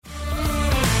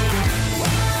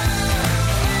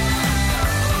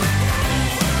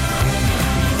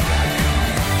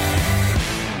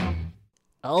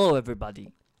Hello,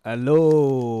 everybody.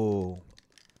 Hello.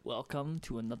 Welcome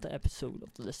to another episode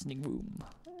of the Listening Room.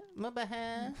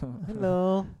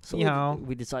 Hello. So Ni hao.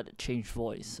 we decided to change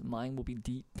voice. Mine will be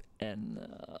deep and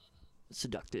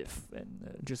seductive,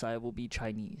 and Josiah will be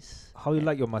Chinese. How you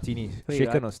like your martini? Wait,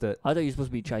 Shaken or stirred? I thought you're supposed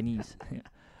to be Chinese.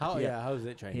 How Yeah. how is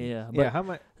it Chinese? Yeah, Yeah, but how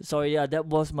much? sorry, that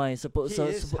was my He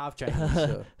is half Chinese.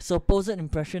 So. supposed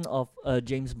impression of a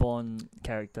James Bond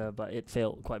character, but it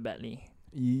failed quite badly.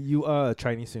 You are a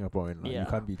Chinese Singaporean. Yeah. You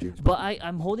can't be James But Bond.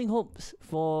 I'm holding hopes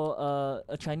for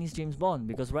a Chinese James Bond,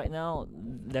 because right now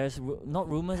there's not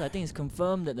rumors. I think it's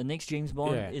confirmed that the next James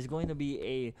Bond Yeah. is going to be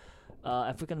a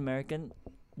African American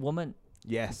woman.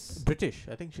 Yes. British.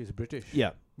 I think she's British.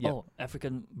 Yeah. Yeah. Oh,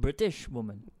 African British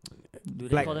woman. Do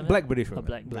they Black call them black British that? A woman.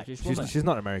 black Black. British woman. She's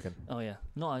not American. Oh yeah.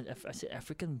 No, I said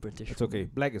African British. It's okay.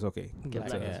 Black is okay. Okay, Black,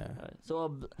 black is- yeah. alright.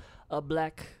 So a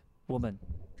black woman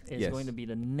is Yes. going to be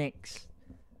the next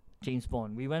James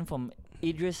Bond. We went from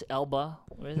Idris Elba.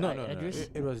 Where is No, it? no, no. Idris?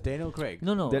 It was Daniel Craig.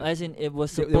 No, That- as in it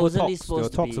was there were supposedly talks- there were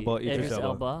supposed to talks be about Idris Idris Elba.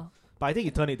 Elba. But I think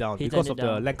he turned it down He because turned of it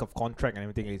the down. length of contract and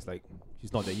everything. It's like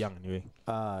she's not that young anyway.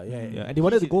 Yeah, Mm. Yeah, and they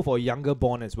wanted to go for a younger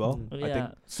Bond as well. Mm. I Yeah.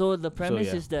 think. So the premise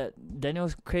yeah. is that Daniel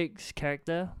Craig's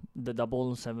character, the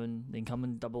 007, the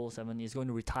incumbent 007, is going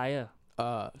to retire.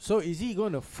 So is he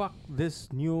going to fuck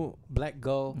this new black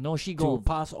girl No, she to go.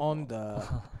 pass on the?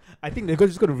 I think they're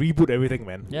just going to reboot everything,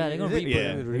 man. Yeah, they're Is gonna it? reboot.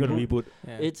 Yeah, they're going to reboot.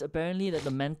 Yeah. It's apparently that the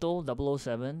mental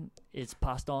 007 is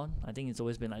passed on. I think it's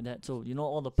always been like that. So you know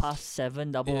all the past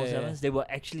 7 007s, Yeah. they were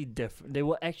actually different. They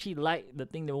were actually like the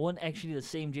thing. They weren't actually the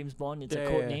same James Bond. It's Yeah, a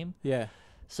code yeah, name. Yeah.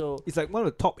 So It's like one of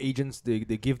the top agents. They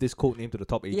give this code name to the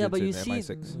top agents yeah, but in you see,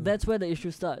 MI6. that's where the issue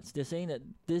starts. They're saying that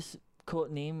this code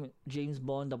name James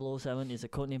Bond 007 is a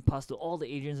code name passed to all the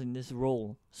agents in this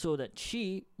role, so that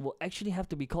she will actually have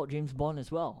to be called James Bond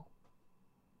as well.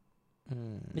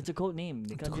 It's a code name.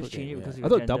 They It's a can't just code change it name, because yeah.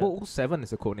 of I your thought gender. 007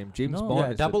 is a code name. James No. Bond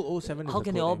Yeah, is a, 007 is How a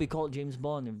can they code all name. be called James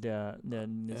Bond if they're like,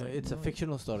 It's a no.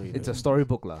 fictional story. It's a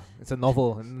storybook lah. It's a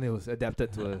novel, and it was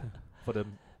adapted to for the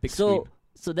big screen.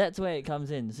 So that's where it comes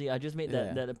in. See, I just made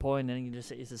Yeah. that point, and then you just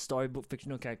say it's a storybook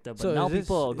fictional character. But So now is this,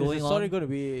 people are is going the story on. going to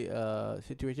be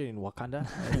situated in Wakanda?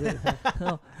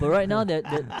 No, but right now that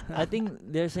I think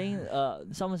they're saying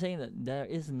someone's saying that there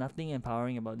is nothing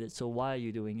empowering about it. So why are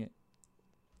you doing it?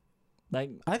 Like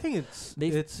I think it's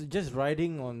just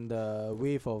riding on the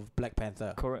wave of Black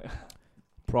Panther. correct.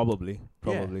 Probably.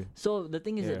 So the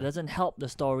thing is, it Yeah. doesn't help the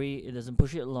story. It doesn't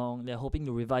push it along. They're hoping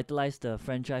to revitalize the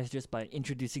franchise just by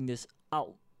introducing this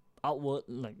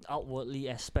outwardly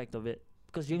aspect of it.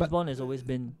 Because James But- Bond has always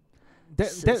been Then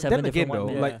seven again, different though,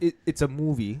 white men. like it's a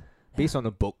movie based on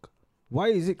a book. Why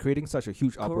is it creating such a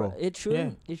huge uproar? correct.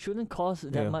 It shouldn't cause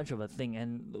that Yeah. much of a thing.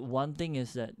 And one thing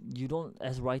is that you don't,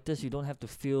 as writers, you don't have to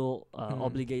feel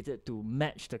obligated to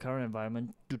match the current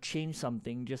environment to change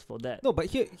something just for that. No, but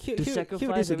here To it is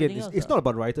sacrifice again. everything else, It's not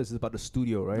about writers. It's about the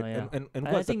studio, right? Oh, yeah. And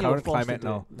I what's the think they were current forced climate into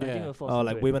now? it. I think Yeah. they were forced into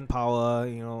Like it. women power,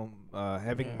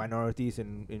 having Yeah. minorities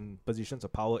in positions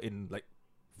of power in like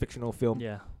fictional film.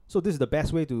 Yeah. So this is the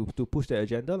best way to push their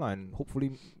agenda and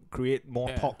hopefully create more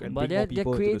Yeah. talk and But bring more they're people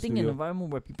into the creating an studio.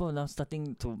 environment where people are now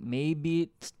starting to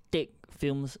maybe take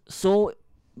films so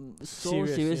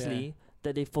Serious, seriously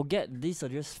that they forget these are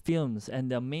just films and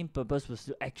their main purpose was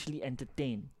to actually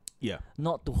entertain, Yeah.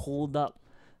 not to hold up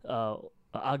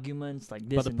arguments like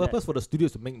this. But the and purpose for the studio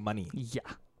is to make money, that.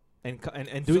 Yeah.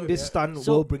 and doing So, this yeah. stunt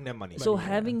So- will bring them money. So Money,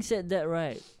 yeah. having said that,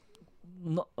 right?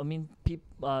 No, I mean,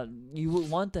 you would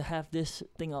want to have this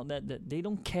thing out there that they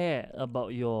don't care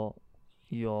about your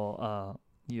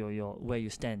where you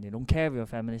stand. They don't care if you're a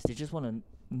feminist. They just want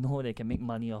to know they can make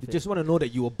money off You it. just want to know that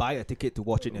you will buy a ticket to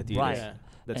watch it in a theater. Right. Yeah.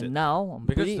 That's and it. now I'm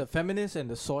Because pretty, the feminists and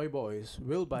the soy boys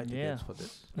will buy tickets Yeah. for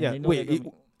this. and Yeah. they know Wait. they're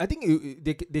gonna I think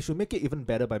they should make it even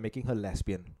better by making her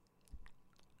lesbian.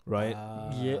 Right.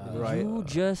 yeah, right. you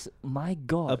just my A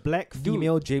God. black Dude.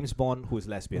 female James Bond who is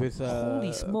lesbian. With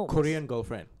Holy smokes. Korean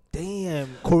girlfriend. Damn.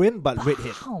 Korean but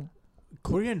redhead. Wow.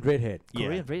 Korean redhead. Yeah.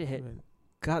 Korean redhead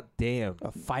God damn.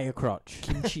 A fire crotch.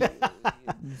 kimchi.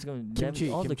 It's gonna Kimchi,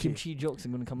 all the kimchi. kimchi jokes are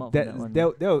gonna come out from that one.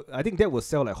 That I think that will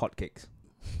sell like hotcakes.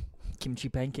 Kimchi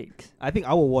pancakes. I think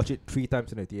I will watch it 3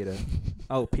 times in the theater.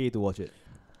 I will pay to watch it.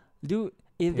 Dude,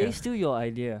 if Yeah. they steal your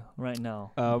idea right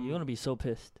now, you're gonna be so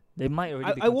pissed. They might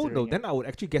already be I won't though. considering Then I would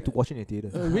actually get to watch it in the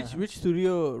theater. Which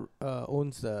studio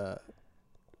owns the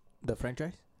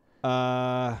franchise?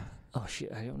 Uh, Oh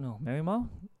shit, I don't know. Marymount?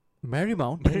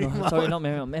 Marymount. No, sorry, not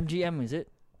Marymount. MGM, is it?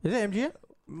 Is it MGM?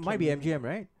 Might be MGM,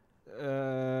 right?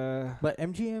 uh, But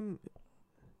MGM,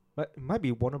 but it might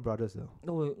be Warner Brothers though.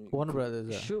 No, Warner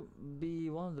Brothers. should be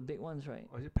one of the big ones, right?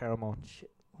 Or is it Paramount?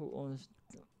 Shit, who owns?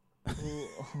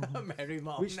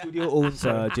 Marymount. Which studio owns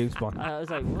James Bond? I was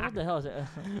like, what the hell is that?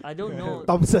 I don't know.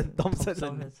 Thompson.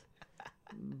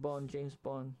 Bond, James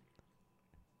Bond.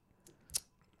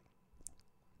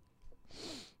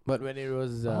 But when it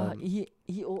was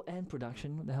EON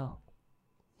production. What the hell?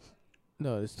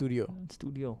 no, the studio.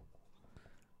 Studio.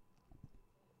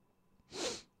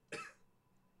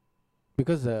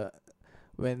 Because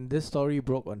when this story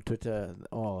broke on Twitter,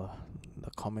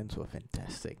 the comments were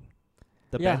fantastic.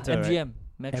 The Yeah, banter, right? MGM.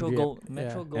 Metro MGM, Gold. yeah.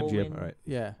 Metro MGM, Goldwyn right?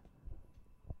 Yeah,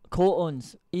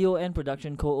 co-owns. EON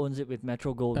production co-owns it with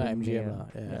Metro Goldwyn.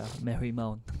 MGM, yeah.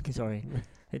 Marymount. Sorry.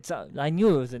 It's I knew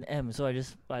it was an M, so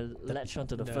I latched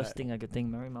onto the The- first thing I could think.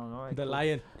 Marymount. All right. The cool.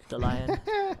 lion. The lion.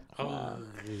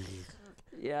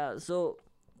 Yeah. So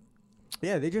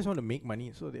Yeah, they just want to make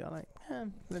money, so they are like,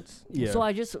 let's. Yeah. So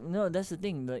I just no. That's the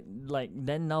thing. Like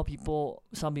then now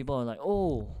some people are like,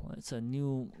 oh, it's a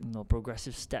new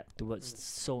progressive step towards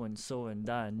so and so and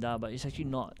da. But it's actually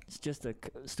not. It's just the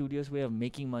studio's way of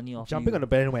making money off Jumping you. on the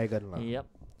bandwagon. Yep.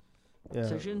 Yeah.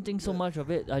 So I shouldn't think so much of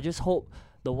it. I just hope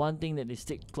the one thing that they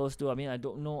stick close to. I mean, I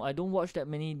don't know. I don't watch that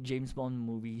many James Bond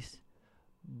movies,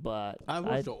 but I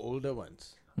watched the older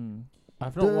ones. Hmm.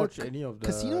 I've not The watched any of the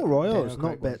Casino Royale Daniel is not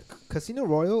Craig bad. ones. Casino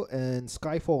Royale and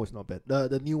Skyfall is not bad.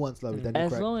 The new ones with Daniel As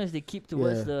Craig. long as they keep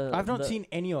towards Yeah. the. I've not the- seen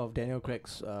any of Daniel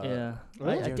Craig's. Yeah, Oh,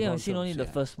 I James think I've Bond seen only films, the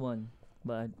yeah. first one,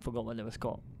 but I forgot what it was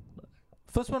called.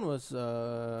 First one was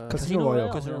Casino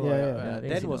Royale. Casino Yeah, Royale. yeah, yeah. I think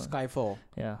Then Casino was Skyfall.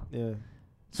 Yeah. Yeah.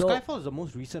 So Skyfall is the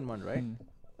most recent one, right?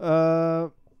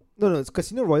 No, it's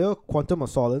Casino Royale, Quantum of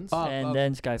Solace, and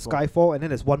then Skyfall. Skyfall, and then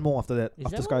there's one more after that. Is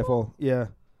after there one Skyfall, yeah,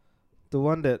 the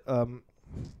one that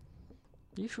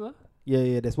You sure?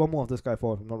 yeah, there's one more after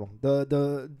Skyfall. If I'm not wrong.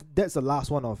 That's the last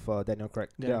one of Daniel Craig.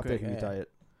 Daniel after Craig, he yeah. retired.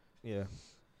 Yeah.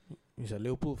 He's a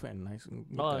Liverpool fan, nice. Good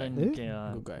Oh, guy. then Eh?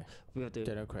 okay, Good guy. we have to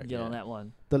Daniel Craig. get yeah. on that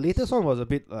one. The latest one was a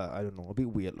bit I don't know, a bit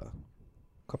weird lah.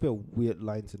 Couple of weird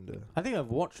lines in the. I think I've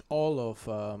watched all of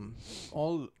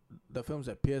all the films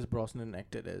that Pierce Brosnan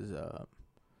acted as.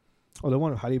 Oh, the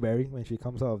one with Halle Berry when she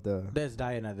comes out of the. There's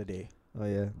Die Another Day. Oh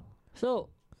yeah, So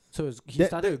So he That-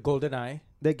 started with GoldenEye.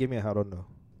 that gave me a hard on though.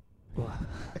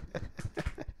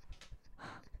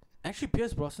 Actually,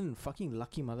 Pierce Brosnan, fucking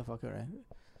lucky motherfucker,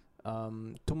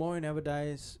 right? Tomorrow Never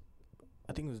Dies.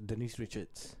 I think it was Denise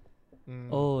Richards,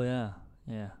 oh yeah,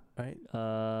 right?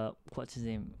 what's his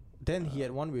name? Then he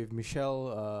had one with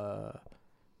Michelle.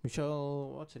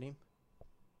 Michelle, what's her name?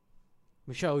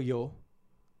 Michelle Yeoh.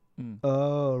 Mm.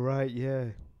 Oh right, yeah.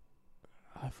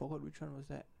 I forgot which one was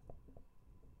that.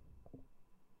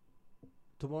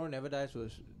 Tomorrow Never Dies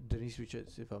was Denise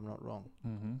Richards, if I'm not wrong.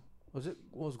 Mm-hmm.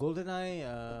 Was GoldenEye?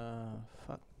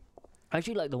 Fuck. I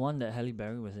actually like the one that Halle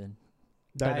Berry was in.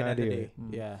 Die Another Day, right?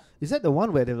 Mm. Yeah. Is that the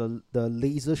one where the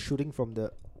laser shooting from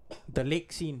the? The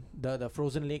lake scene, the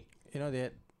frozen lake. You know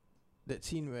that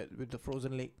scene with the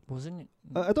frozen lake. Wasn't it?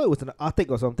 I thought it was an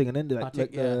Arctic or something, and then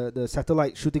Arctic, yeah. the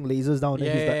satellite shooting lasers down, and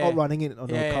then he's like outrunning it on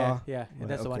a car. Yeah, Right,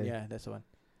 that's the one. okay. Yeah, that's the one.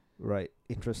 Right,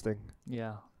 interesting.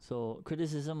 Yeah. So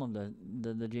criticism of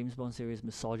the James Bond series,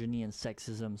 misogyny and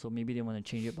sexism. So maybe they want to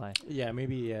change it by Yeah,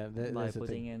 maybe by that's the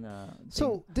putting thing. in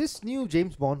So this new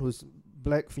James Bond, who's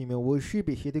black female, will she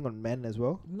be hitting on men as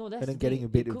well? no, that's and then the getting thing. a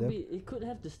bit it with could them. be. It could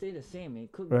have to stay the same.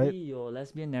 It could Right. be your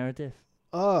lesbian narrative.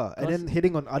 And then Cause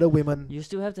hitting on other women You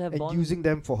still have to have and Bond. using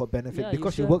them for her benefit Yeah, you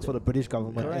because she still works have for to- the British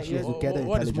government Correct, and she yeah. has to gather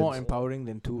What is intelligence. more empowering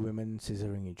than two women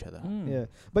scissoring each other? Mm. Yeah,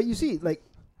 but you see, like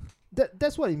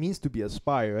that's what it means to be a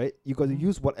spy, right? You got to Mm.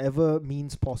 use whatever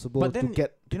means possible But to then,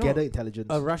 get you know, gather intelligence.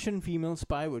 A Russian female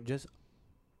spy would just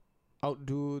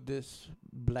outdo this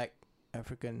black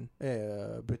African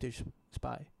British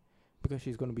spy because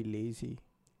she's gonna be lazy.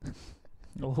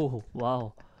 Oh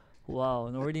wow, wow!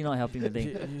 And already not helping the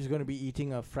thing. She's gonna be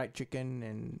eating a fried chicken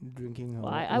and drinking her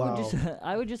I would just Wow.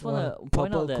 I would just want to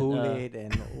point purple out that Kool-Aid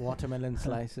and watermelon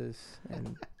slices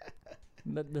and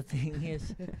but the thing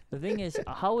is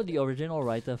how would the original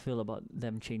writer feel about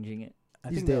them changing it? I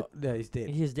He's think dead. he's dead.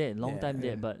 He's dead, long time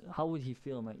Yeah. dead. But how would he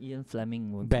feel? Like Ian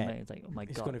Fleming would Bad. come back. It's like, oh my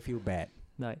He's god! gonna feel bad.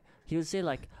 Like he would say,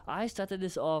 like I started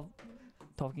this off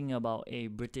talking about a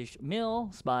British male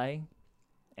spy,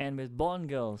 and with Bond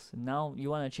girls. Now you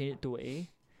want to change it to a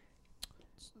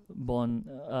Bond,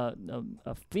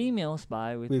 a female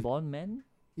spy with With- Bond men.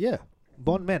 Yeah,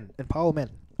 Bond men, empower men.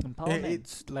 Empowerment.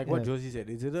 It's like what Yeah. Josie said.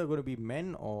 It's either gonna be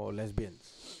men or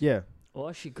lesbians. Yeah,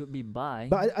 Or she could be bi.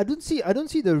 but I don't see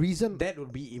the reason. That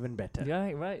would be even better.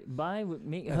 Yeah, right. Bi would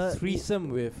make A her threesome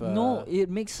with no, it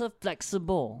makes her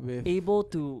flexible, with- able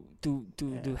to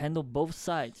Yeah. handle both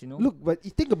sides. You know. Look, but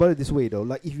you think about it this way though.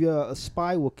 Like if you're a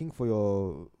spy working for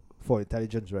for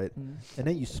intelligence, right? Mm. And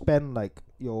then you spend like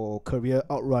your career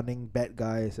outrunning bad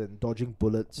guys and dodging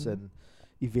bullets Mhm. and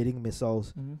evading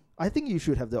missiles. Mhm. I think you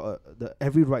should have the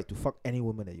every right to fuck any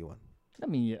woman that you want. I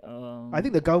mean, I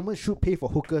think the government should pay for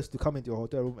hookers to come into your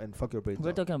hotel room and fuck your brains we're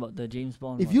out. talking about the James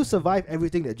Bond. If one. you survive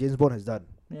everything that James Bond has done,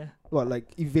 Yeah. what,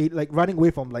 like evade, like running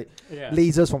away from like Yeah.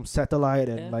 lasers from satellite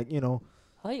and Yeah. like, you know,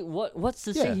 Hey, what's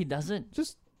to Yeah. say he doesn't?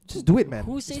 just do it, man.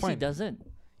 Who It's says he fine. doesn't?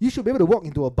 You should be able to walk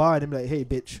into a bar and be like, "Hey,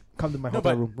 bitch, come to my No,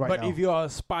 hotel but, room right but now." if you are a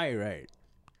spy, right,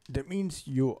 that means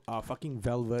you are fucking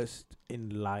well versed in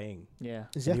lying. Yeah.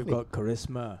 And exactly. you've got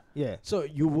charisma. Yeah. So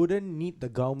you wouldn't need the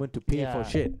government to pay Yeah. for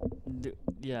shit.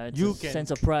 Yeah, it's You a can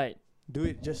sense of pride Do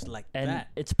it just like and that.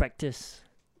 it's practice.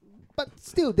 But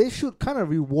still, they should kind of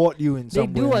reward you in They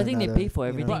some do, way or I think they another, pay for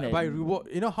you know? everything. But that- by reward,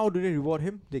 you know how do they reward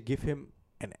him? They give him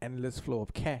an endless flow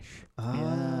of cash.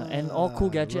 Ah, and all cool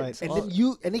right. gadgets, And all-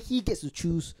 then he gets to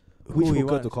choose which Who he hooker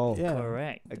to wants. call. Yeah.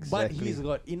 Correct. But Exactly. he's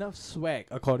got enough swag,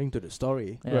 according to the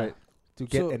story, Yeah. Right. To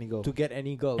get so- any girl. to get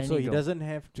any girl. so Any he girl. doesn't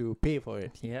have to pay for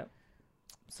it. Yeah.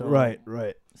 So right.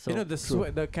 So you know, True.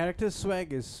 the character's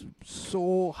swag is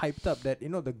so hyped up that, you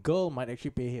know, the girl might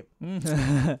actually pay him.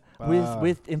 Ah.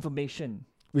 with information.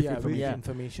 With yeah, information. Yeah.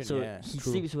 information. So yeah. he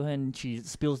True. sleeps with her and she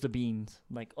spills the beans.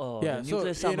 Like, oh, Yeah, the so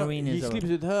nuclear submarine he is sleeps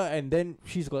with her, and then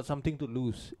she's got something to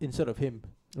lose instead of him.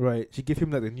 Right. She give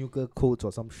him like the nuclear codes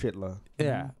or some shit lah.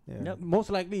 Yeah. Yeah. Yep. Most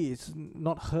likely, it's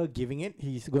not her giving it.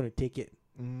 He's going to take it.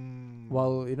 Mm.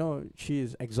 While, you know, she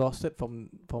is exhausted from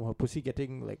her pussy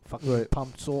getting like fucking Right.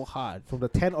 pumped so hard. from the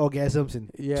 10 orgasms in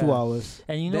Yeah. 2 hours.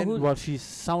 And you know Then who? while she's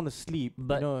sound asleep,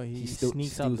 But you know, he he still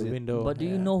sneaks out steals the it. window. But do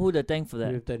you yeah, know who to thank for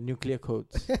that? with the nuclear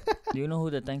codes? Do you know who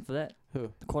to thank for that?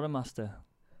 Who? The quartermaster.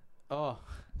 Oh,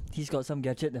 He's got some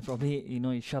gadget that probably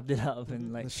he shoved it up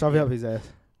and like Shove it up his ass.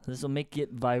 this will make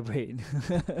it vibrate.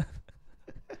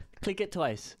 Click it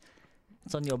twice.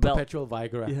 It's on your belt. perpetual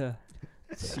Viagra. Yeah.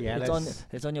 Yeah,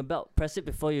 It's on your belt. Press it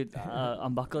before you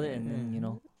unbuckle it, and then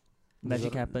There's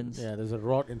magic a- happens. Yeah, there's a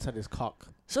rod inside his cock.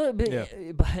 So Yeah.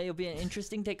 but it'll be an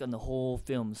interesting take on the whole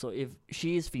film. So if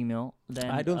she is female,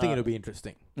 then I don't think it'll be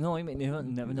interesting. No, I mean never.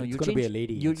 No, It's you gonna be a change.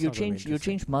 lady. You It's not gonna be change. You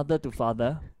interesting. change mother to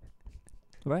father.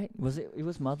 Right? Was it? It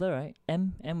was mother, right?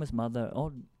 M was mother.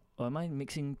 Or am I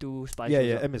mixing two spices?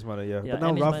 Yeah, up? M is mother, yeah. Yeah, But now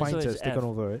M is Ralph mother, so Fiennes has it's taken F.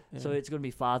 over, right? So Yeah. it's gonna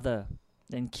be father.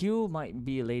 Then Q might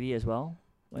be a lady as well.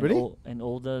 Really? An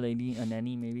older lady, a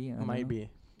nanny maybe. I don't Might know. be.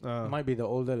 Uh, Might be the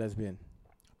older lesbian.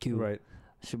 Q. Right.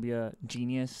 Should be a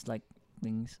genius like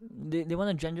things. They want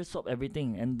to gender swap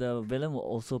everything, and the villain will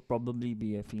also probably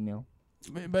be a female.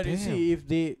 But you Damn. see, if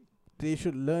they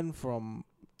should learn from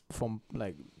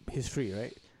like history,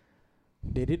 right?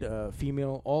 They did a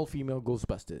all female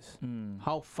Ghostbusters. Mm.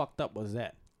 How fucked up was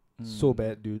that? So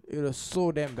bad, dude. It was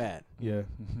so damn bad, Yeah.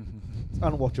 It's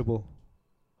unwatchable.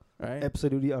 right?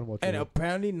 Absolutely unwatchable. And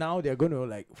apparently now they're gonna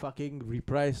like fucking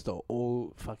reprise the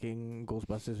old fucking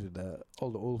Ghostbusters with all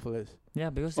the old fellas.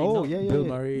 Yeah, because they oh, know yeah, yeah. Bill yeah.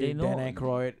 Murray, They know- Dan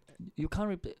Aykroyd. you can't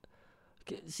replace.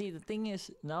 See, the thing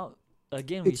is now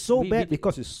again It's so bad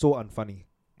because it's so unfunny.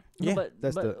 Yeah, but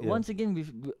that's but the- yeah. once again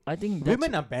I think that's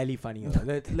Women are barely funny.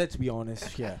 Let's be honest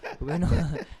here.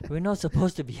 we're not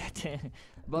supposed to be at that.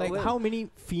 But Like, we're- how many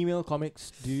female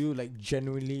comics do you like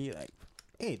genuinely like?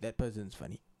 Hey, that person's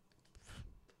funny.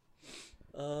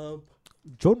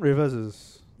 Joan Rivers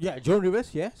is. Yeah, Joan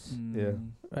Rivers, yes, Yeah.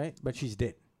 right, but she's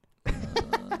dead.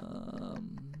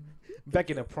 um, Back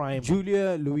in the prime.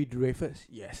 Julia Louis Dreyfus,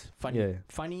 yes, funny, Yeah.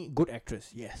 funny, good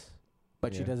actress, yes,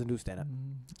 but she Yeah. doesn't do stand up.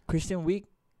 Christian Wiig,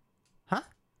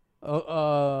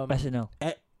 SNL.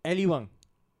 Ellie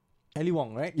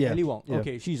Wong, right? Yeah, Ellie Wong. yeah.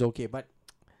 Okay, she's okay, but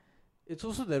it's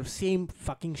also the same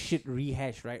fucking shit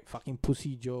rehash, right? Fucking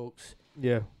pussy jokes,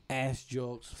 Yeah. ass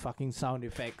jokes, fucking sound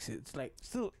effects. It's like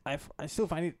still, I still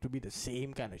find it to be the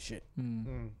same kind of shit.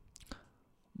 Mm.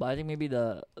 But I think maybe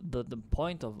the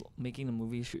point of making the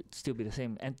movie should still be the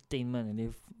same, entertainment, and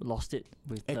they've lost it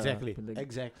with Exactly, with the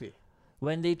exactly.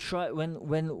 when they try when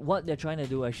what they're trying to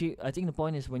do. Actually, I think the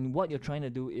point is when what you're trying to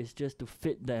do is just to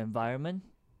fit the environment,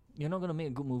 you're not gonna make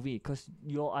a good movie because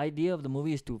your idea of the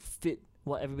movie is to fit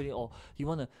what everybody, or you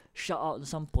want to shout out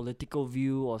some political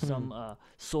view or some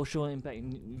social impact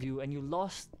view, and you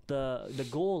lost the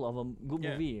goal of a good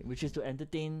Yeah. movie, which is to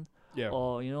entertain Yeah.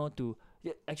 or to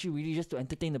actually really just to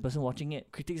entertain the person watching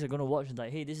it. Critics are gonna watch and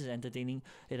like, hey, this is entertaining.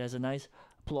 It has a nice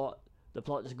plot. The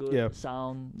plot is good. Yeah.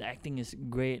 Sound, the acting is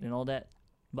great, and all that.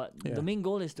 But Yeah. the main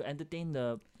goal is to entertain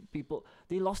the people.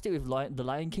 They lost it with the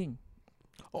Lion King.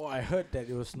 Oh, I heard that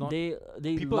it was not. They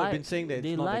people have been saying that it's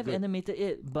they not that live good. animated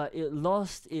it, but it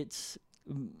lost its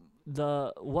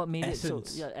what made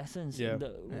Essence. it so essence Yeah.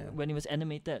 Yeah. when it was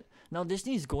animated. Now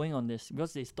Disney is going on this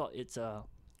because they thought it's a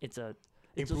it's also a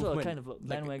Improvement. kind of a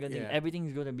bandwagon thing. yeah.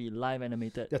 Everything's going to be live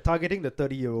animated. They're targeting the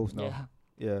 30-year-olds now. Yeah.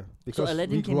 Yeah, because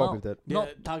Aladdin we came grew up out- with that. They're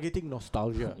Not- targeting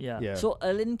nostalgia. Yeah. Yeah. So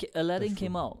Aladdin That's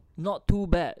came true. out not too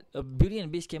bad. Beauty and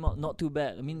the Beast came out not too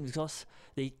bad. I mean, because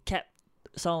they kept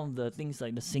some of the things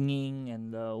like the singing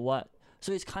and the what.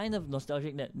 So it's kind of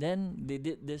nostalgic. That then they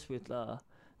did this with The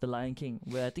Lion King,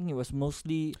 where I think it was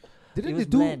mostly it Didn't was they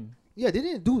do? bland. Yeah, they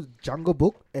didn't do Jungle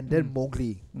Book and then Mm.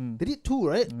 Mowgli. Mm. They did two,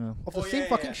 right? Yeah. Of the same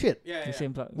fucking shit. Yeah, The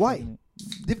same Why?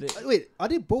 They- Wait, are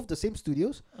they both the same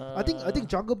studios? I think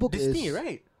Jungle Book Disney, is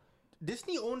right?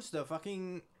 Disney owns the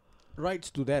fucking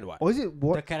rights to that one. Or is it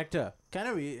what? The character.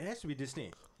 It has to be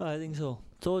Disney. I think so.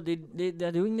 So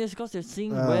they're doing this because they're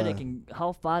seeing where they Ah. can,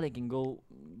 how far they can go,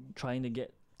 trying to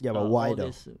get. Yeah, but all why though?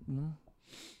 this,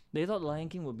 They thought Lion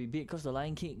King would be big because the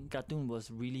Lion King cartoon was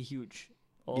really huge.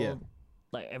 All, Yeah.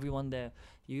 Like everyone there.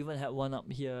 You even had one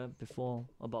up here before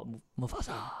about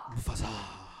Mufasa.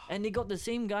 And they got the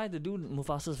same guy to do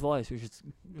Mufasa's voice, which is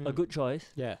a good choice.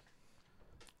 Yeah.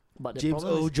 But the James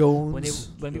problem O. is Jones.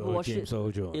 when people watched it,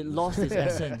 Ojo. it lost its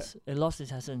essence. It lost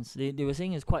its essence. They were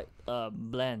saying it's quite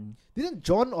bland. Didn't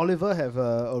John Oliver have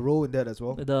a role in that as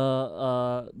well?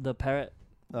 The parrot.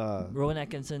 Uh, Rowan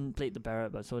Atkinson played the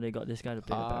parrot, but so they got this guy to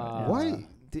play the parrot. Yeah. why?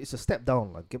 It's a step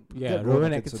down. Like, get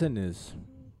Rowan Atkinson is.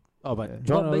 Oh, but Yeah.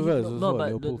 John but he- Oliver is no, also a but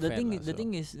Liverpool the fan thing lah, is,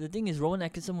 the so. thing is Rowan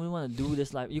Atkinson wouldn't want to do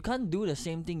this live. You can't do the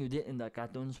same thing you did in the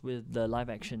cartoons with the live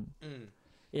action.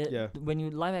 Yeah. When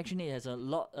you live action it has a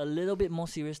little bit more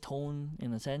serious tone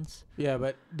in a sense. Yeah,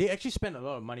 but they actually spent a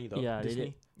lot of money though. Yeah, they Disney.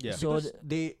 did. Yeah. So Because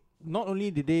they not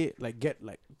only did they like get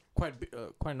like quite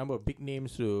a number of big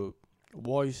names to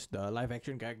voice the live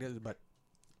action characters, but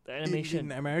the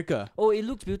animation. in America, Oh, it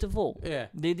looks beautiful. yeah,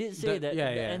 They did say that yeah,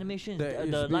 the yeah. animation, the,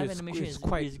 the is- live is- animation is is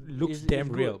quite is, looks is damn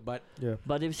good. real, but Yeah.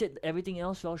 But they've said everything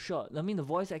else fell short. I mean, the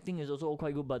voice acting is also all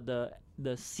quite good, but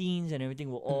the scenes and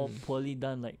everything were all poorly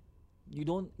done. Like, you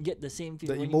don't get the same The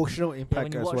feeling. emotional when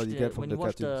impact you as watch what you get from when the you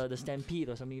watch cartoons. the Stampede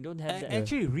or something, you don't have that.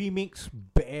 actually remakes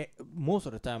most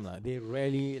of the time lah. They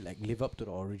rarely like live up to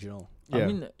the original. Yeah. I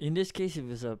mean, in this case, if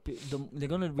it's they're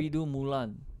gonna redo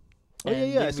Mulan. Oh, yeah,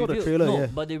 And yeah, they I saw the revealed- trailer, No, yeah.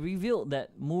 but they revealed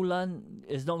that Mulan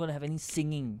is not gonna have any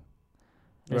singing.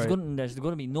 There's Right.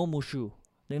 gonna be no Mushu.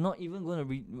 They're not even gonna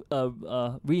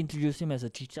reintroduce him as a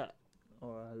chichat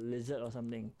or a lizard or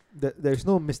something. There's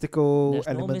no mystical There's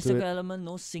no element mystical to it. element,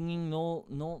 no singing, no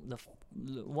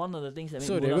one of the things that make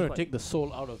So they're Mulan gonna quite- take the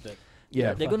soul out of that.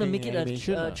 Yeah. they're gonna fucking make it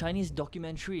animation a lah. Chinese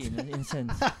documentary in a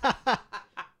sense.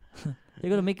 They're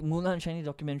gonna make Mulan a Chinese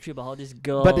documentary about how this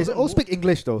girl. But they all speak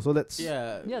English though, so that's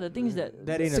Yeah. Yeah, the thing is that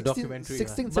that ain't a 16th documentary.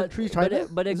 16th but, century but China.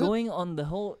 they're is it? going on the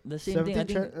same thing. I 17th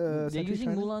think they're century using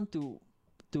China? Mulan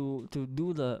to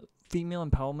do the female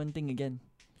empowerment thing again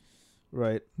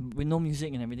Right. with no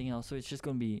music and everything else. So it's just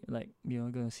gonna be like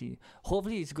gonna see.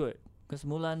 Hopefully it's good because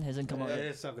Mulan hasn't come out yet.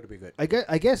 It's not gonna be good.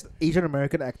 I guess Asian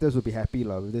American actors would be happy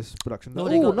lah with this production. No,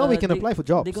 they Oh, got, now we can they- apply for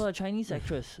jobs. They got a Chinese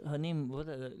actress. Her name what?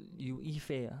 Yu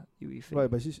Yifei. Yu Yifei. Right,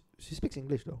 but she speaks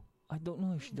English though. I don't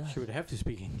know if she does. She would have to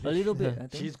speak English. A little bit. I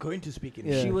think. She's going to speak Yeah.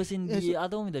 English. She was in Yeah, the so-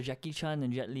 other one with the Jackie Chan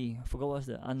and Jet Li. I forgot what's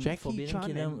the Jackie Forbidden Chan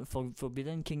Kingdom.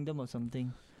 Forbidden Kingdom or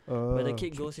something. Oh. Where the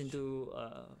kid goes into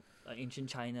ancient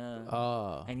China.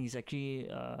 Ah. And he's actually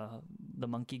the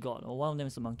monkey god, or one of them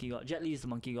is the monkey god. Jet Li is the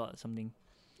monkey god, something,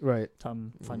 Right.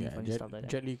 some funny Jet, stuff like that.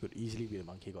 Jet Li could easily be the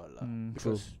monkey god lah. Mm.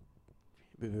 True. Because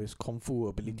with his kung fu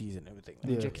abilities and everything.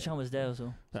 And Yeah. Jackie Chan was there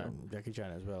also. Jackie Chan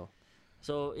as well.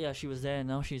 So yeah, she was there, and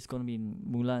now she's gonna be in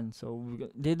Mulan. So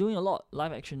they're doing a lot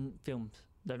live action films.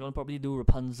 They're gonna probably do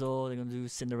Rapunzel. They're gonna do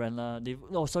Cinderella. They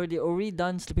already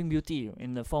done Sleeping Beauty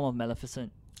in the form of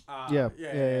Maleficent. Yeah.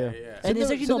 And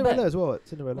it's actually not Cinderella bad. as well.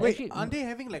 Cinderella. Wait, Actually, aren't they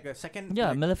having like a second? Yeah,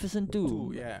 like, Maleficent 2.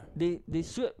 two? Yeah.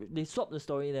 They swapped the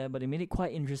story there, but they made it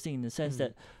quite interesting in the sense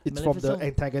that It's from the Maleficent-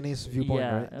 antagonist viewpoint,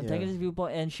 yeah, right? antagonist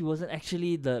viewpoint, and she wasn't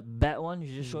actually the bad one.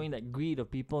 She's just showing that greed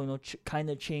of people, kind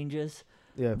of changes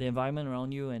Yeah. the environment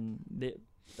around you, and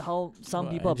how some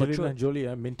Well, people are Angelina portrayed. Jolie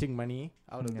are minting money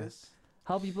out of Yeah. this.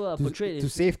 How people are To, portrayed to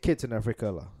is save kids in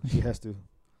Africa, lah. She has to.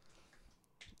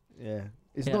 Yeah.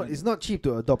 It's Yeah. not cheap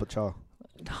to adopt a child.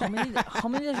 how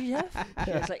many does she have?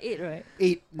 She has like 8, right?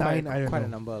 8, 9, I don't quite know. a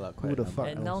number lah. Who the fuck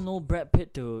And now else? no Brad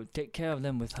Pitt to take care of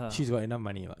them with her. She's got enough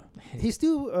money lah. He's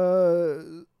still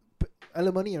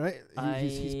alimony, right?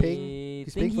 He's paying.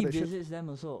 He's think paying for he that shit. visits them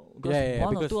also. Because Yeah, yeah,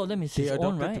 one or because two of them is They his own,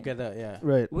 adopted right? together. Yeah.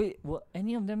 Right. Wait, were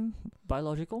any of them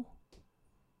biological?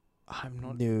 I'm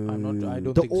not. No. I'm not. I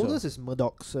don't the think oldest so. is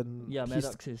Murdoch's, and Yeah, he's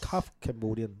Maddox is. half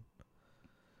Cambodian.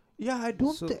 Yeah, I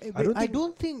don't. So, I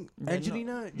don't think They're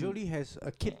Angelina not- Jolie has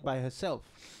a kid by herself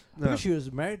No, because she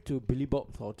was married to Billy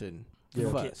Bob Thornton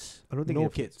Yeah. first. I don't think no he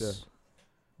have kids. kids,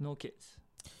 No kids.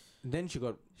 Then she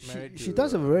got married. She to,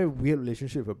 does have a very weird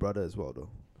relationship with her brother as well, though.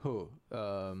 who?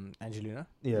 Angelina.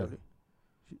 Yeah. Jolie?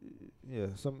 Yeah,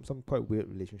 some quite weird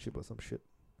relationship or some shit.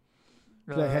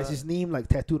 Like has his name like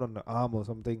tattooed on the arm or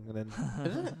something, and then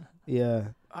Is it? yeah,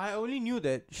 I only knew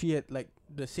that she had like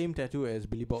the same tattoo as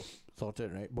Billy Bob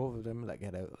Thornton, right? Both of them like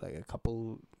had a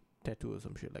couple tattoo or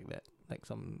some shit like that, like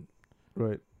some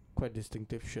right. quite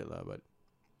distinctive shit lah. But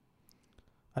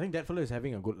I think that fellow is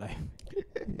having a good life.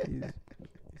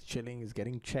 he's chilling. He's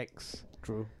getting checks.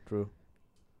 True.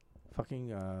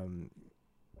 Fucking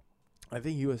I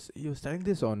think he was telling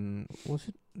this on, was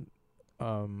it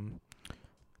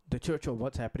the Church of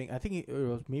What's Happening? I think it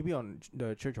was maybe on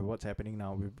the Church of What's Happening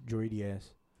Now with Joey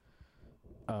Diaz.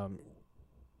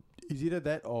 Is either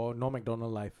that or Norm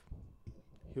Macdonald Live.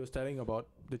 He was telling about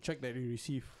the check that he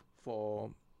received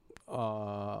for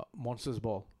Monsters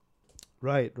Ball.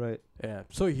 Right. Yeah,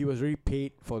 so he was really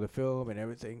paid for the film and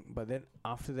everything, but then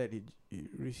after that he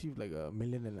received like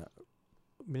 $1.5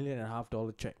 million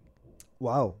check.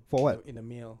 Wow. For what? In the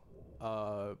mail,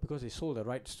 because they sold the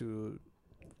rights to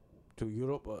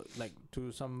Europe, or like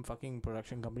to some fucking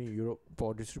production company in Europe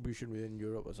for distribution within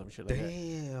Europe or some shit like that.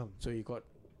 Damn. So he got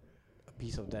a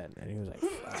piece of that, and he was like,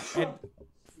 and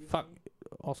fuck,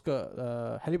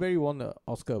 Oscar. Halle Berry won the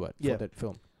Oscar, but Yeah. for that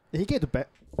film, He get to back.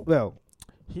 Well,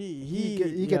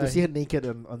 he get to see her naked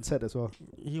on set as well.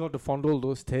 He got to fondle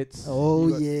those tits. Oh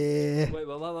He got- yeah. Wait,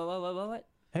 what?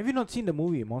 Have you not seen the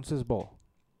movie Monsters Ball?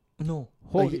 No.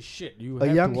 Holy shit! You A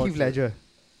have young to watch Heath it. Ledger.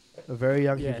 A very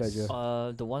young Yes. Heath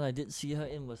Ledger. The one I did see her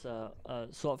in was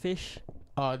Swordfish.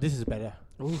 This is better.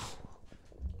 Oof.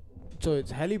 So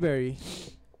it's Halle Berry,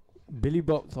 Billy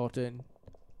Bob Thornton,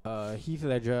 Heath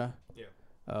Ledger,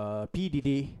 P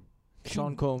Diddy,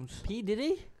 Sean Combs, P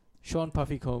Diddy? Sean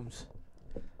Puffy Combs,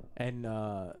 and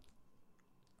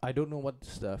I don't know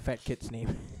what's the fat kid's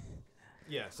name.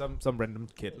 Yeah, some random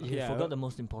kid. You Yeah. forgot the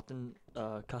most important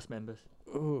cast members.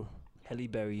 Oh Halle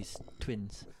Berry's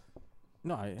twins.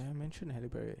 no, I mentioned Halle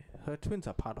Berry. Her twins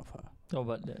are part of her. Oh,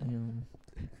 but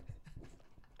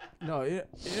No, you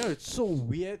know it's so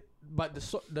weird. But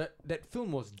that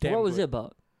film was damn. what was good. it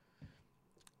about?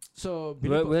 So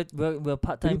Billy We're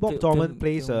part-time Billy Bob Thornton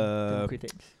plays film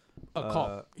critics. a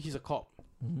cop. He's a cop.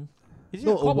 Mm-hmm. Is he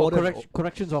No, a cop or warden-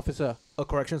 corrections officer? A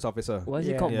corrections officer. Why is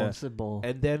it Yeah. called Yeah. Monster Ball?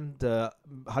 And then the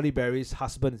Halle Berry's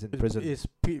husband is in prison. Is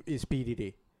P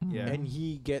Diddy, Yeah. and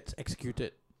he gets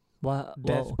executed. Why?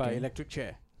 Death by electric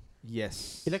chair.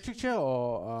 Yes. Electric chair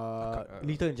or can't-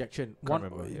 lethal injection. can't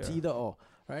One. remember, It's yeah. either or,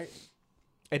 right?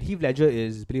 And Heath Ledger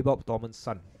is Billy Bob Thornton's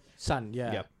son. Son,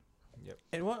 yeah. Yep.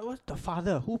 And what's the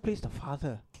father? Who plays the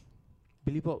father?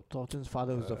 Billy Bob Thornton's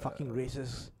father was the fucking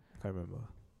racist. Can't remember.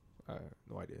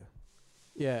 No idea.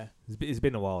 Yeah. It's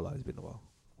been a while, lah. It's been a while.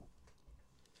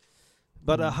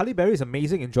 But Halle Berry is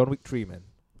amazing in John Wick 3, man.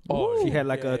 Oh, She had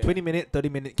like yeah, a yeah. 20-minute,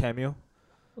 30-minute cameo.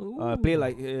 Play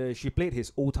like she played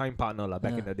his old-time partner lah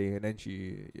back Yeah. in the day, and then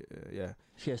she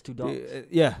She has two dogs.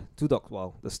 yeah, 2 dogs.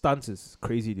 Wow, the stunts is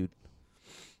crazy, dude.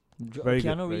 Very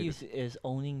good, Keanu very Reeves is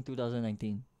owning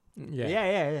 2019. Yeah.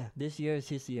 yeah. This year is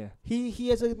his year. He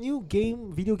has a new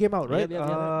video game out, right? Yep.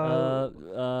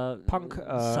 Punk,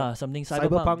 something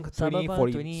Cyberpunk Cyberpunk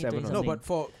 2047 or No, but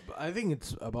I think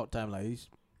it's about time. Like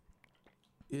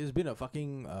he's been a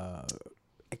fucking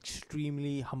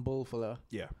extremely humble fella.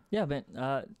 Yeah. Yeah, man.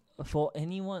 For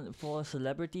a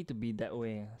celebrity to be that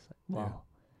way, it's like, wow.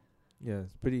 Yeah,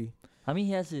 it's pretty. I mean,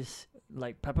 he has his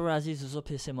like paparazzis also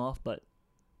piss him off, but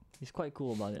he's quite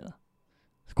cool about it.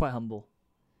 He's quite humble.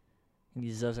 He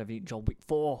deserves every John Wick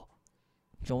 4.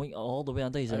 John Wick all the way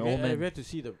until he's an old I've man. yet to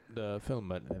see the film,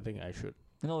 but I think I should.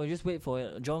 No, we just wait for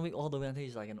it. John Wick all the way until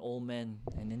he's like an old man,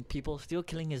 and then people still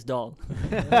killing his dog.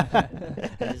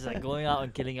 And he's like going out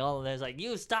and killing all of them. It's like,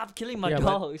 you stop killing my Yeah, but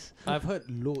dogs. I've heard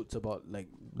loads about like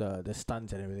the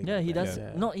stunts and everything. Yeah, like he that. does.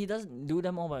 Yeah. No, he doesn't do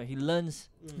them all, but he learns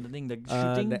the thing, the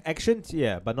Uh, shooting. the actions,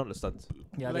 yeah, but not the stunts.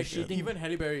 Yeah, like the shooting. even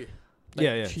Halle Berry.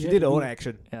 Yeah. she She had did to her own do-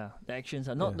 action. Yeah, the actions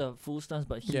are not Yeah. the full stunts,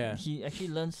 but he actually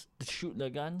learns to shoot the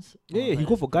guns. Yeah, he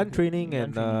go for gun training Gun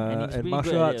and training, he's and pretty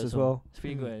martial good at it arts as also. well. He's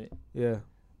pretty good at it. Yeah,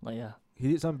 Like, yeah, he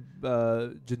did some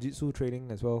jiu-jitsu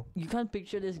training as well you can't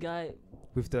picture this guy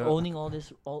with the owning all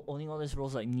this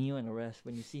roles like Neo and the rest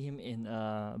when you see him in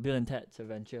Bill and Ted's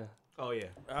Adventure. Oh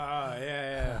yeah.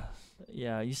 Yeah.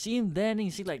 Yeah, you see him then, and you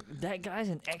see like that guy's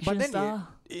an action then star.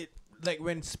 It like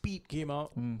when Speed came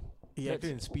out, he That's-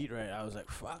 acted in Speed, right? I was like,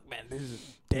 fuck, man, this is a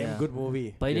damn Yeah. good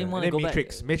movie. But he didn't Yeah. want And to then go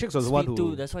Matrix. back. Matrix was the Speed one 2,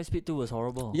 who that's why Speed 2 was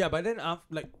horrible. Yeah, but then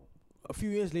after like a few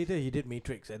years later, he did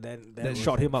Matrix, and then that was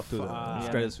shot like, him up to the fuck.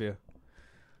 stratosphere.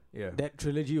 Yeah. That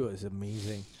trilogy was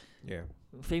amazing. Yeah.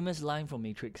 Famous line from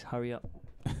Matrix, hurry up.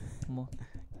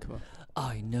 Come on.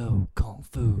 I know kung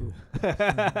fu.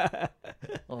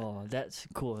 Oh, that's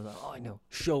cool. Like, oh, I know.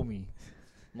 Show me.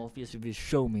 Morpheus will be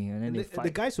show me, and then And they the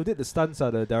fight. guys who did the stunts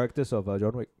are the directors of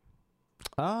John Wick.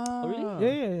 Ah, Oh, really?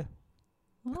 Yeah.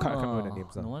 I can't remember their Oh,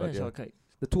 names no now, wonder but I yeah. saw a kite.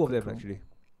 The two of Quite them cool. actually.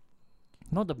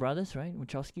 Not the brothers, right?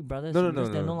 Wachowski brothers. No, because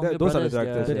they're no no. longer Those are the brothers, they're-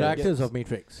 directors, the yeah. directors of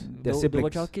Matrix. They're the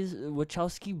siblings.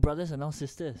 Wachowski brothers are now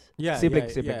sisters. Yeah, Siblings,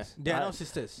 yeah, siblings. Yeah. They are Uh, now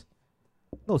sisters.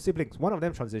 No, siblings. One of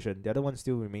them transitioned. The other one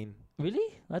still remain.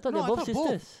 Really? I thought No, they're I both thought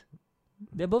sisters. both.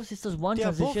 They're both sisters. One They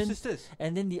are both transition, sisters.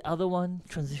 and then the other one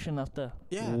transition after.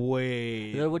 Yeah.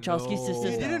 Wait. The Wachowski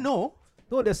sisters You now. didn't know?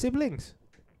 No, they're siblings.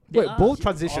 They Wait, are both si-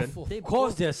 transition. They Of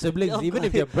course, both- they're siblings. Of Even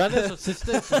if course. they're brothers or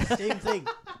sisters, it's the same thing.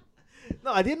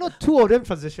 No, I didn't know two of them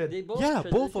transitioned. They both Yeah,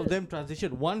 both of transition. them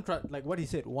transitioned. One, like what he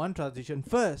said, one transition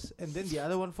first, and then the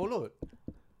other one followed.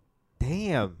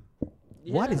 Damn.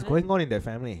 What Yeah, is man. going on in their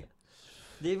family?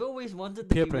 They've always wanted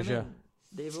to Peer be pressure. women.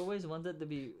 They've always wanted to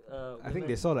be. I think women.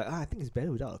 they saw like, I think it's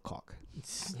better without a cock.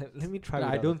 Let me try.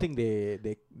 I without don't a think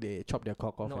they chopped their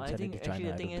cock off No, and I sent it think to China. actually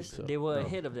the I thing don't is think so. they were No.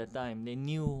 ahead of their time. They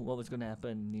knew what was going to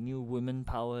happen. They knew women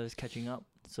power is catching up,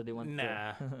 so they wanted.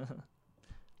 Nah.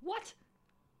 What?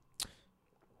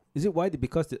 Is it why?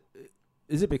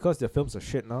 Is it because their films are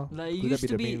shit now? Like it Could that used be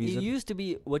to the be. main It reason? used to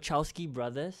be Wachowski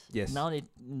brothers. Yes.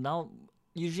 Now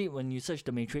usually when you search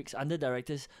the Matrix under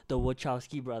directors, the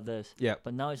Wachowski brothers. Yeah.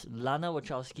 But now it's Lana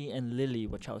Wachowski and Lily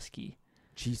Wachowski.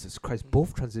 Jesus Christ,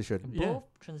 both transition. Yeah. Both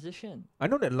transition. I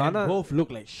know that And Lana. both look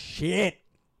like shit.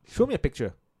 Show me a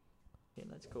picture. Okay,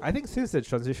 let's go. I think since the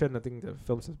transition, I think the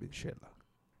films has been shit. lah.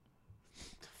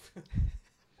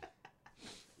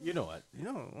 You know what? You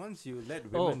know, once you let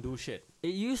Oh. women do shit.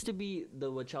 It used to be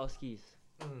the Wachowskis.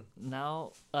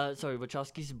 Now,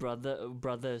 Wachowski's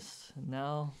brothers.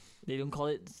 Now they don't call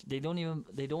it. They don't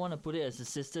want to put it as the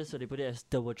sisters, so they put it as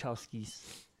the Wachowskis.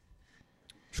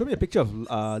 Show me a picture of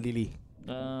Lily.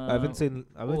 I haven't seen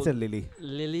Lily.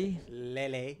 Lily.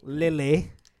 Lele.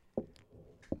 Lily.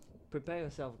 Prepare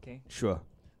yourself, okay? Sure.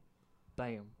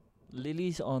 Bam.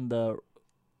 Lily's on the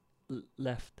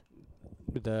left.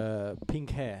 With the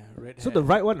pink hair, red So hair. the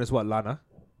right one is what, Lana?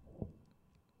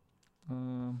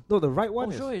 No, the right one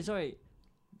Oh, is. sorry.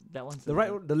 That one's The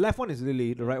right, the left one is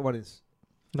Lily. The right one is.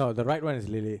 No, the right one is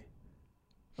Lily.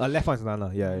 Left one is Lana.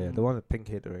 Yeah, Mm. the one with pink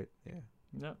head, right? Yeah.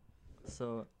 Yep.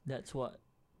 So that's what.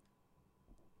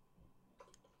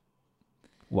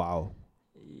 Wow.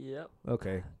 Yep.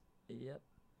 Okay. Yep.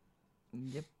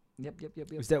 Yep.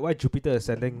 Is that why Jupiter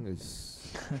Ascending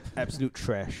is absolute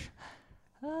trash?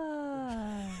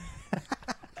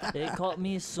 They caught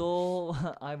me so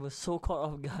I was so caught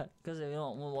off guard because I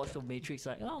watched the Matrix.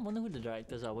 Like, I wonder who the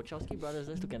directors are. Wachowski brothers.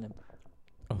 Let's look at them.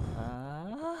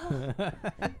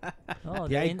 Oh,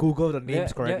 Yeah, I in- googled the they're-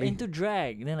 names correctly. They're into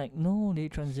drag. They're like, no, they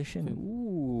transition.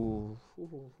 Ooh.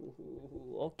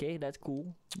 Okay, that's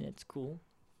cool. That's cool.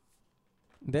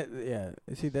 That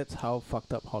see, that's how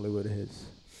fucked up Hollywood is.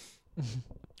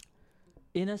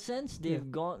 In a sense,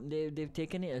 they've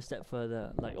taken it a step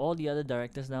further. Like all the other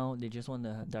directors now, they just want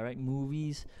to direct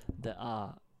movies that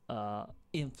are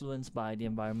influenced by the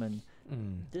environment.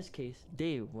 In this case,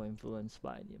 they were influenced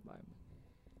by the environment.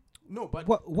 No, but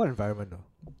What environment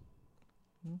though?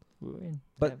 We were in.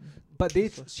 But- Yeah. But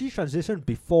she transitioned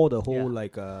before the whole Yeah.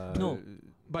 like No.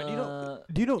 but you know, Uh,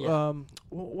 do you know yeah.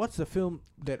 what's the film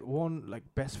that won like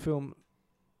best film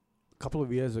a couple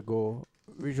of years ago,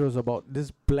 which was about this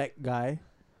black guy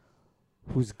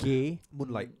who's gay?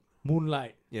 Moonlight.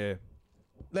 Moonlight. Yeah.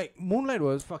 Like Moonlight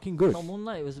was fucking good. No,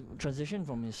 Moonlight was transition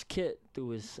from his kid to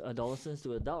his adolescence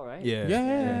to adult, right? Yeah.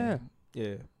 Yeah.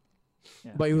 Yeah.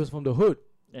 Yeah. But he was from the hood,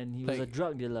 And he was a like,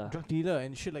 drug dealer. drug dealer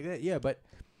and shit like that. Yeah, but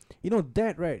you know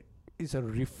that right is a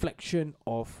reflection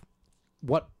of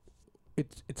what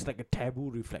it's like a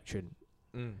taboo reflection.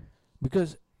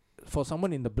 Because for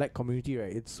someone in the black community,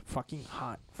 right, it's fucking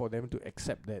hard for them to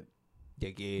accept that.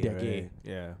 They're gay. They're right? gay.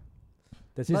 Yeah.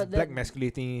 That's his But black that-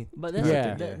 masculinity. But that's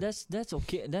Yeah. that's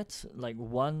okay. That's like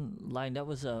one line that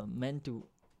was meant to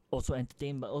also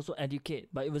entertain but also educate.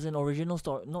 But it was an original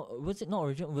story. No, was it not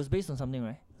original? It was based on something,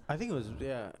 right? I think it was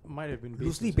might have been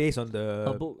Loosely based on A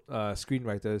the book.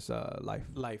 screenwriter's life.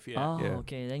 life. Ah, Yeah.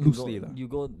 okay. Then Loosely lah. you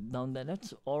go down that.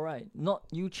 That's all right. Not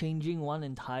you changing one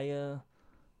entire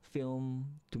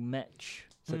film to match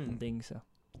certain Mm. things.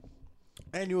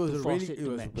 And it was To a force really it it to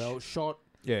was match. well shot.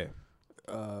 Yeah.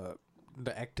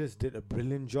 The actors did a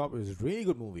brilliant job. It was a really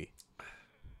good movie.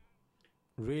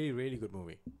 Really, really good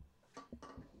movie.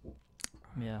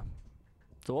 Yeah.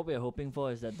 So what we're hoping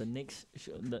for is that the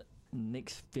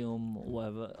next film, or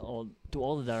whatever, or to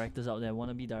all the directors out there,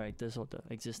 wannabe directors or the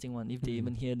existing one, if they Mhm.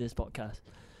 even hear this podcast,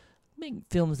 make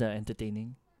films that are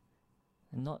entertaining,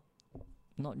 and not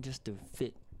just to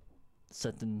fit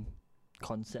certain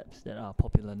concepts that are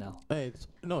popular now.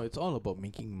 It's all about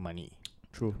making money.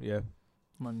 True. Yeah.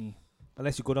 Money.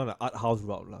 Unless you go down the art house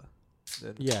route, lah.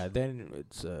 Then Yeah, then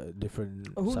it's a different.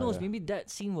 Who knows? saga. Maybe that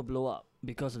scene will blow up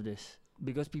because of this.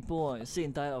 Because people are sick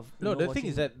and tired of. No, the thing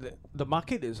is that the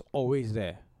market is always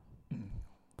there Mm.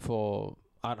 for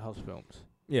art house films.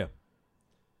 yeah.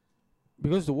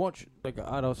 Because to watch like an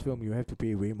art house film, you have to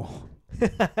pay way more.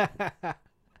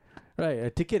 Right, a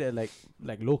ticket at like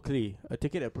locally, a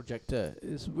ticket at projector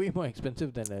is way more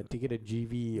expensive than a ticket at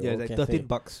GV or Yeah, it's like cafe.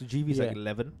 $13. GV's like Yeah.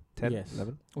 11, 10, Yes.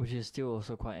 11. Which is still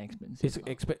also quite expensive. It's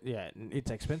now. it's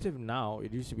expensive now.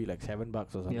 It used to be like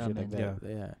 $7 or some Yeah, shit like man. that.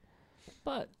 Yeah.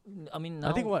 But I mean, now,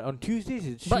 I think on Tuesdays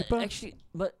it's But cheaper. actually,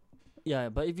 but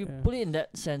if you Yeah. put it in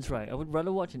that sense, right, I would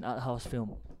rather watch an art house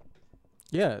film.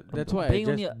 Yeah, that's I'm why I paying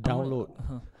just only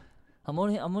download. I'm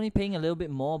only paying a little bit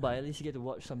more, but at least you get to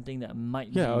watch something that might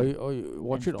Yeah, be or you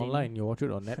watch it entertaining. online. You watch it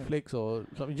on Netflix or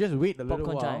something. Just wait a little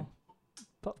popcorn while. time.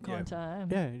 Popcorn Yeah. time.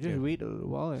 Yeah, you just Yeah. wait a little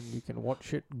while and you can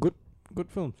watch it. Good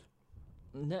films.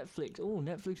 Netflix. Oh,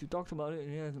 Netflix. We talked about it.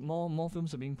 Yeah, more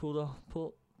films are being pulled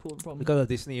from. Because of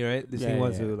Disney, right? Disney Yeah,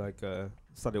 wants yeah. to like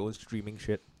start their own streaming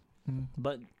shit.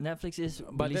 But Netflix is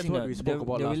But that's releasing what we spoke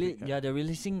about last week, Yeah, they're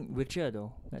releasing Witcher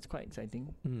though. That's quite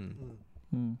exciting.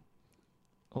 Hmm.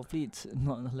 Hopefully it's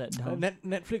not let down.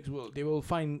 Netflix will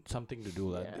find something to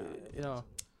do. Yeah. You know,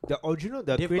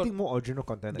 They're They've creating more original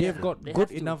content. they've actually. got They good have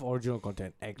to. enough original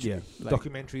content actually. Yeah. Like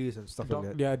Documentaries and stuff like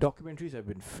that. their documentaries have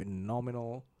been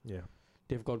phenomenal. Yeah.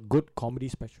 They've got good comedy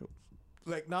specials.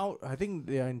 Like now, I think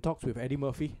they are in talks with Eddie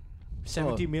Murphy,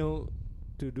 70 mil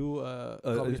to do a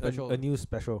comedy special A new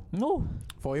special. No,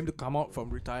 for him to come out from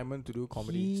retirement to do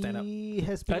comedy stand up. He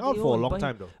has been But out you for a know, long but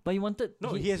time though. but he wanted.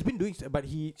 No, he has been doing, but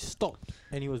he stopped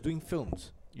and he was doing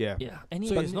films. Yeah. Yeah, and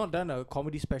So he he's not done a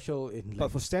comedy special in. But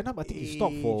Like, for stand up, I think he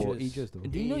stopped for ages. ages though.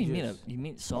 Do you know ages. he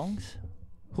made songs?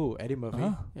 who? Eddie Murphy.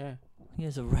 Huh? Yeah. He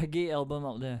has a reggae album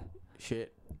out there.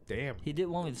 Shit. Damn. He did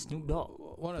one with Snoop Dogg.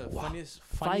 One of the Wow. funniest,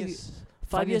 5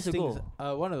 years things,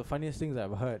 ago. one of the funniest things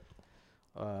I've heard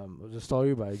was a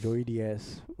story by Joey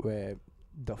Diaz where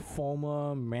the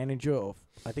former manager of,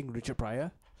 I think, Richard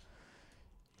Pryor,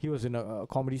 he was in a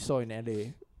comedy store in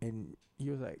LA and he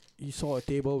was like, he saw a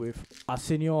table with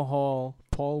Arsenio Hall,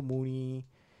 Paul Mooney,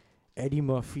 Eddie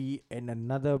Murphy, and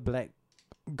another black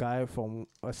guy from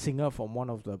a singer from one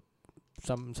of the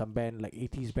some band like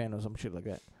 80s band or some shit like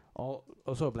that. All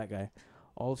also a black guy,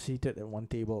 all seated at one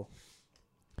table.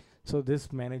 So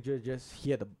this manager he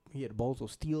had balls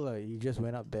of steel. He just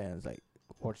went up there and was like,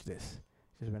 "Watch this."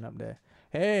 Just went up there.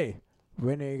 Hey,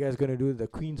 when are you guys gonna do the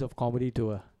Queens of Comedy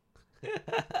tour?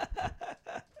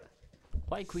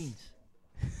 Why Queens?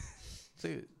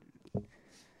 So,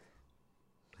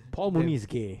 Paul Mooney is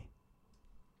gay.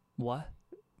 What?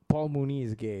 Paul Mooney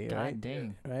is gay, God right?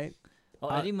 dang. Right? Oh,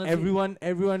 Eddie Murphy.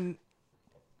 Everyone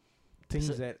thinks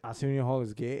So- that Arsenio Hall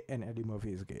is gay and Eddie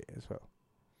Murphy is gay as well.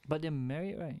 But they're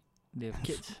married, right? They have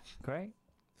kids, correct?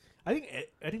 I think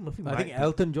Eddie Murphy. I think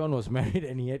Elton John was married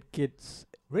and he had kids.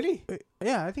 Really?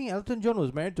 Yeah, I think Elton John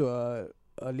was married to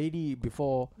a lady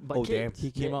before. But Oh, kids, damn.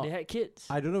 He came they, out. They had kids.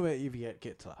 I don't know if he had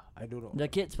kids. I don't know. The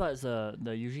kids part is the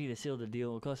usually they seal the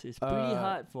deal because it's pretty Uh,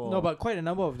 hard for. No, but quite a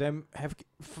number of them have.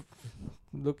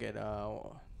 Look at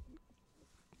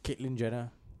Caitlyn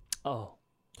Jenner. oh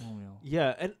no.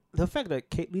 Yeah, and the fact that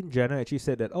Caitlyn Jenner actually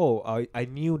said that, I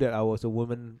knew that I was a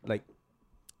woman like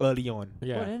early on. But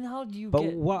then how do you But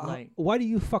get like? why do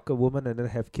you fuck a woman and then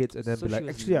have kids and then So be she like,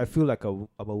 was actually, I married. feel like I'm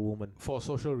a woman. For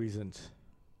social reasons.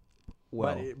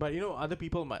 Well, But you know, other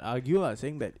people might argue,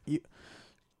 saying that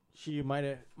she might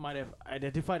have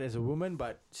identified as a woman,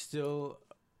 but still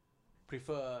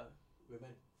prefer women.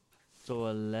 So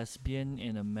a lesbian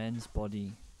in a man's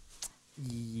body.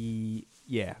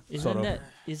 yeah,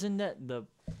 Isn't that the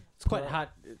It's quite Well, hard.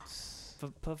 It's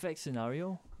perfect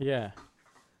scenario? yeah.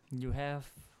 You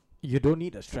have You don't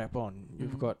need a strap on.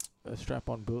 You've Mhm. got a strap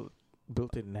on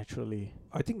built in naturally.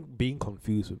 I think being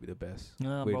confused would be the best.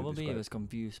 no, way to probably it describe was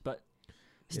confused, but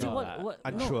still, No, what? No,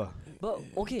 Unsure. but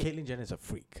okay. Caitlyn Jenner is a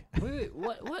freak. Wait,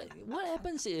 what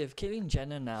happens if Caitlyn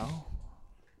Jenner now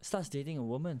starts dating a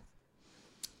woman?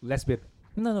 Lesbian.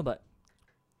 No, but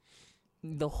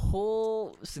the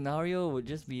whole scenario would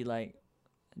just be like,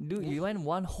 dude, you went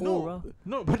one whole round.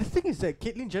 No, but the thing is that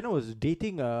Caitlyn Jenner was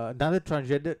dating another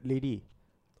transgendered lady.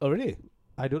 Oh, really?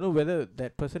 I don't know whether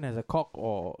that person has a cock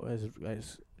or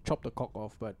has chopped the cock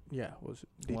off, but yeah, was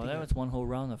dating. Well, that her. was one whole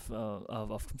round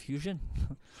of confusion.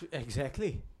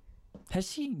 Exactly.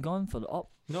 Has she gone for the op?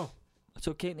 No.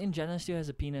 So Caitlyn Jenner still has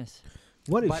a penis.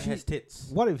 What if but she? has tits.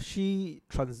 What if she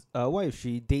What if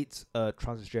she dates a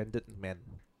transgendered man?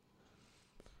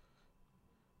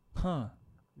 Huh.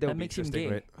 That, That would be makes him interesting,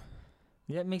 gay. right?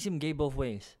 That makes him gay both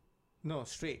ways. No,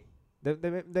 straight.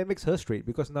 That makes her straight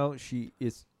because now she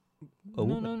is a no,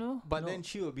 woman. no. But no. then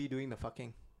she will be doing the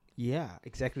fucking. Yeah,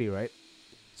 exactly right.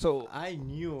 So I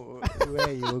knew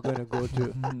where you were gonna go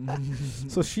to.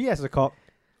 so she has a cock,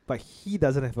 but he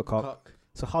doesn't have a cock. Cock.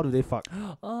 So how do they fuck?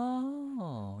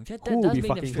 Oh, that Who will does be make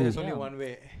them fucking straight. There's who? only Yeah. one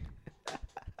way.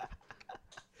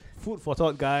 Food for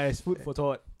thought, guys. Food for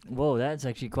thought. Whoa, that's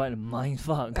actually quite a mind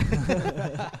fuck.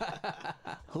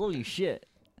 Holy shit.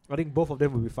 I think both of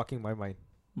them will be fucking my mind.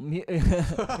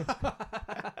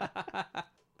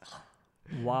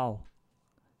 Wow.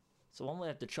 So one would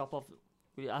have to chop off.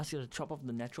 We ask you to chop off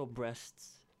the natural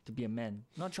breasts to be a man.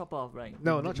 Not chop off, right?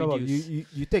 No, not chop off. reduce.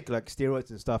 You take like steroids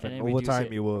and stuff, And and then over reduce time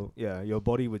it. you will your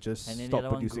body will just And then the stop other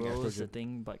one producing grows the estrogen.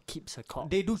 thing but keeps her cock.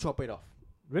 They do chop it off.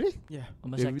 Really? Yeah. A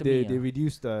They mastectomy. they ah?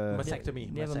 reduce the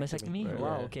Mastectomy. They have a mastectomy? Right, Wow,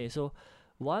 right. okay. So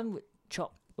one would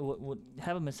would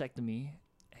have a mastectomy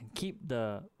and keep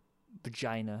the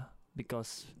vagina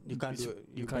because You can't it's- do it.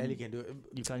 You can't- barely can do it.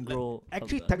 you can't Like, grow.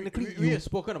 Actually, a- technically, we you have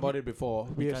spoken about it before.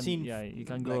 We you have can't- seen. Yeah, you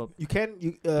can't like, grow. you can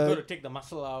You got to take the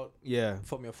muscle out yeah,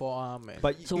 from your forearm. And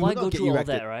but So you why will not go get through all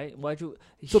erected. that, right? Why do?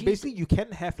 So she- basically, you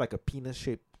can have like a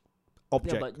penis-shaped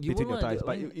object but you between your wouldn't wanna thighs, do-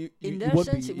 but I mean, you in you that won't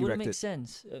sense, be it wouldn't make erected.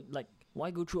 sense. Like, why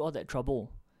go through all that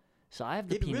trouble? So I have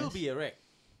the it penis. will be erect.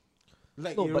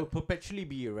 Like No, it will but- perpetually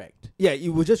be erect. Yeah, it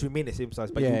will just remain the same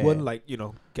size, but Yeah, you won't yeah. like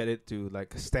get it to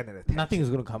like stand at attention. Nothing is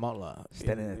gonna come out lah.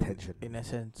 Stand in attention. In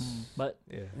essence. Mm, but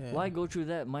Yeah. Yeah. why go through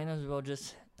that? Might as well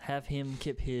just have him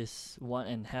keep his one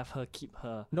and have her keep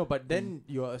her. No, but then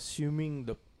you're assuming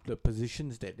the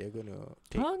positions that they're gonna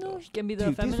take. Oh no, though. he can be the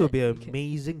Dude, feminine. this will be an he can-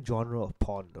 amazing genre of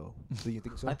porn, though. Do you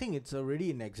think so? I think it's already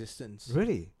in existence.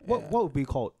 Really? Yeah. What would be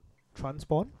called trans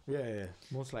porn? Yeah,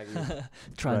 most likely.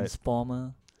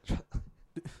 Transformer.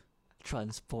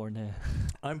 Transporter.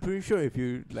 I'm pretty sure if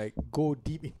you like go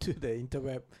deep into the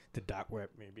interweb, the dark web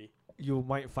maybe, You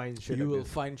might find shit. you like will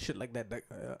this. find shit like that. Like,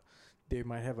 they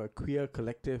might have a queer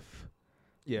collective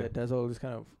Yeah. that does all this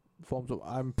kind of forms of.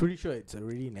 I'm pretty sure it's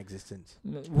already in existence.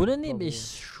 Wouldn't it Probably. be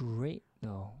straight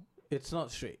though? It's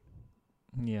not straight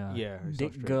Yeah. Yeah, it's not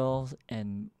Dick straight. girls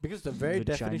and because the very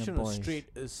Vagina definition boys. of straight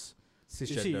is you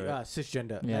Cisgender. see, right?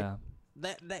 cisgender. yeah,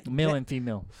 Like, that male that and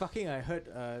female. fucking. I heard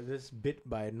this bit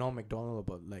by Norm Macdonald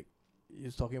about like he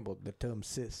was talking about the term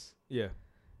cis, Yeah.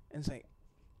 and it's like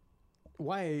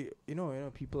why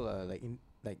people are like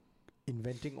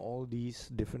inventing all these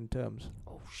different terms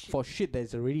Oh shit. for shit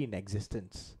that's already in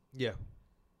existence. Yeah.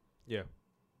 Yeah.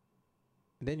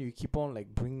 And then you keep on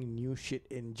like bringing new shit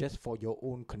in just for your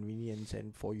own convenience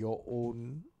and for your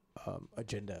own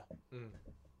agenda.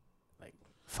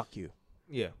 Fuck you.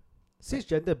 Yeah.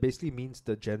 Cisgender basically means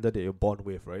the gender that you're born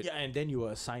with, right? Yeah, and then you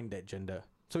were assigned that gender.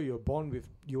 So you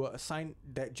were assigned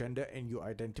that gender and you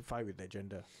identify with that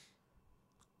gender.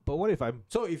 But what if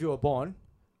So if you were born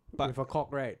But- with a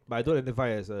cock, right, I don't identify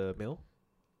as a male?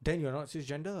 then you're not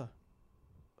cisgender.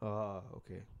 Ah,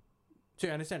 okay. So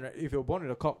you understand, right? If you're born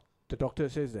with a cock, the doctor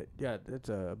says that, yeah, that's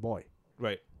a boy.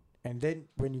 Right. And then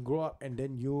when you grow up and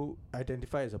then you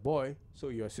identify as a boy, so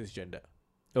you're cisgender.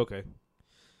 Okay.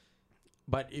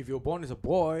 But if you're born as a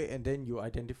boy and then you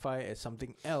identify as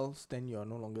something else, then you're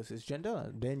no longer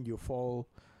cisgender. Then you fall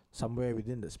somewhere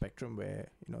within the spectrum where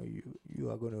you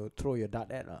are going to throw your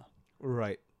dart at.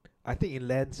 Right. I think it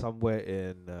lands somewhere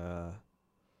in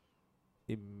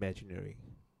imaginary.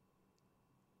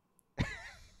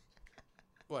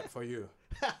 What for you?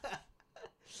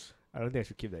 I don't think I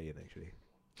should keep that in actually.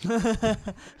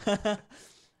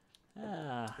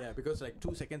 Ah. Yeah, because like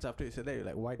 2 seconds after you said that, you're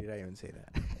like, why did I even say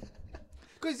that?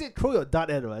 Because you said throw your dart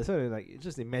at, right? So like it's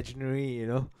just imaginary,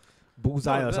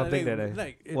 bullseye No, or something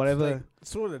it's whatever. Like,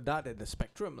 throw the dart at the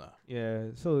spectrum, lah. Yeah.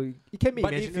 So it can be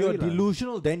But if you're imaginary, lah.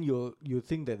 delusional, then you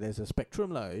think that there's a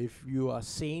spectrum, lah. If you are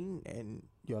sane and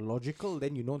you're logical,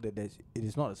 then you know that it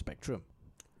is not a spectrum.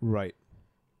 Right.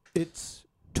 It's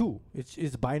two.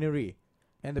 It's binary,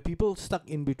 and the people stuck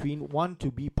in between want to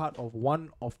be part of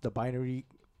one of the binary,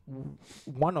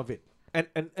 one of it. And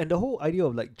the whole idea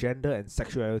of like gender and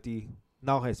sexuality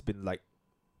now has been like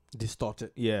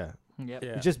Distorted. yeah. Yep.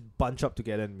 Yeah. You just bunch up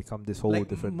together and become this whole Like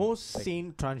different most thing.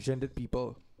 sane transgendered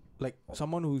people, like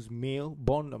someone who's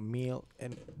born a male,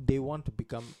 and they want to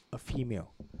become a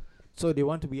female, so they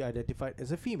want to be identified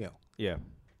as a female. Yeah.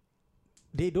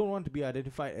 They don't want to be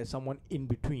identified as someone in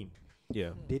between.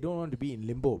 Yeah. They don't want to be in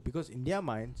limbo because in their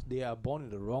minds they are born in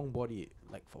the wrong body,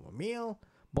 like from a male,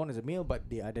 born as a male, but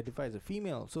they identify as a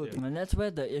female. So Yeah. And that's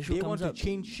where the issue they want comes to up.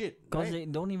 change shit. Because Right? they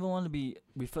don't even want to be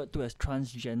referred to as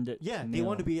transgendered. Yeah, they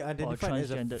want to male be identified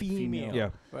as a transgendered female. female. Yeah.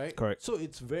 Right? Correct. So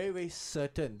it's very, very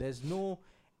certain. There's no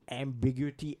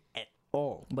ambiguity at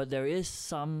all. But there is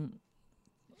some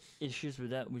issues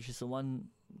with that, which is the one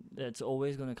that's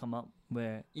always going to come up,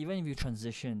 where even if you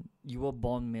transition, you were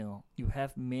born male, you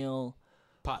have male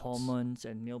Parts. hormones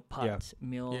and male parts,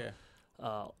 male,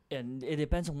 Yeah. and it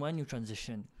depends on when you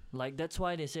transition. Like that's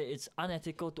why they say it's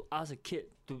unethical to ask a kid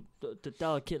to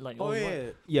tell a kid like, Oh, what- yeah.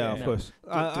 Yeah, of Yeah. course.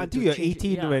 to Until you're change it.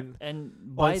 18 Yeah, when... and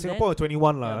Or by in Singapore, then,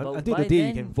 21 yeah, lah. but Until by the day you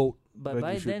then- can vote. but when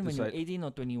by you should then when you're decide. 18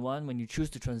 or 21, when you choose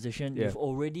to transition, Yeah. you've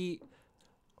already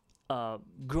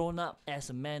grown up as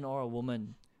a man or a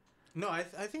woman. No, I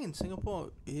think in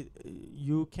Singapore,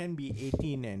 you can be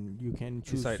 18 and you can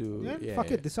choose Decide. to... Yeah,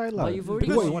 fuck it, decide lah. But you've Do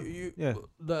already what you got- want. You,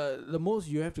 the most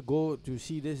you have to go to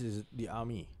see this is the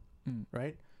army, Mm.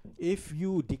 right? If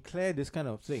you declare this kind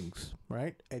of things,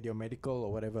 right, at your medical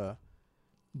or whatever,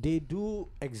 they do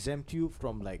exempt you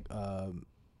from like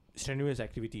strenuous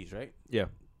activities, right? Yeah.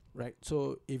 Right.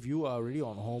 So if you are already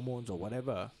on hormones or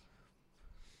whatever,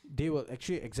 they will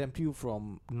actually exempt you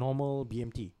from normal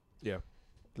BMT. Yeah.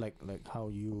 Like how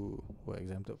you were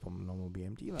exempted from normal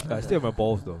BMT lah. I still have my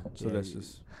balls though, so Yeah, let's you-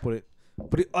 just put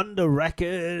it on the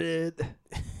record.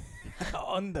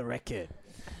 on the record.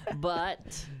 But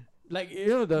Like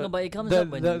the no, but it comes the, up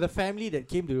when the, you- the family that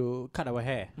came to cut our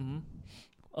hair. Mhm.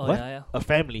 Oh What? yeah, A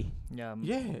family, yeah,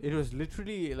 Yeah, it was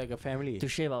literally like a family to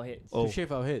shave our heads. Oh. to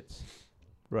shave our heads.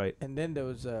 right? And then there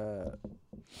was a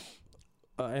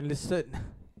enlisted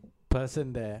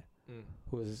person there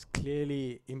who was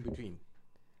clearly in between.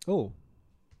 Oh,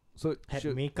 so Had she,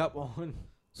 makeup on.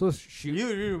 so she You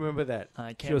remember that?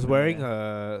 I can't she was remember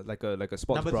wearing that. like a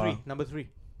sports Number bra. three. Number three.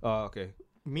 Oh, okay,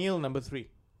 Male number 3.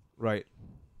 right.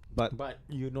 But But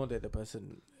you know that the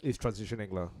person... it's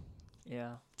transitioning lah.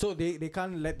 Yeah. So they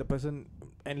can't let the person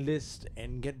enlist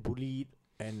and get bullied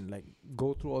and like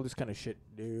go through all this kind of shit.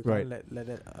 They Right. can't let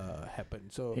that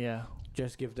happen. So Yeah.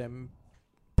 just give them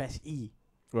PES E.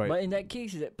 Right. But in that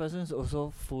case, that person's also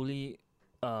fully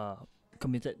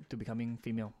committed to becoming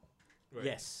female.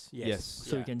 Yes. Yes.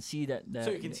 So you can see that. So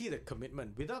you can see the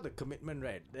commitment. Without the commitment,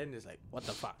 right? Then it's like, what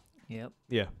the fuck? Yep.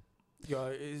 yeah.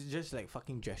 It's just like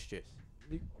fucking gestures.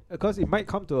 Because it might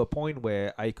come to a point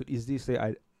where I could easily say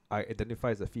I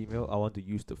identify as a female. I want to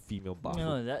use the female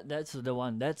bathroom. No, that's the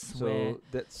one. That's So where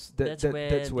that's that's where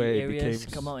that's where the it areas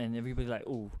became come out and everybody's like,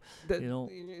 oh, that, you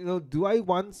know. do I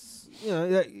once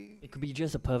like, it could be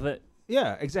just a pervert.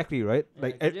 yeah, exactly, right? Yeah,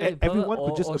 Like it could just be a everyone pervert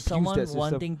could just or abuse someone that system.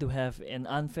 wanting to have an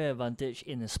unfair advantage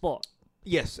in a sport.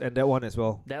 Yes, and that one as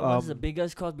well. That one's the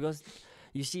biggest cause because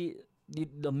you see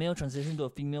the male transition to a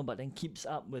female, but then keeps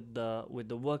up with the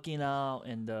working out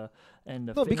and the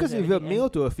No, because fitness if and you're everything, male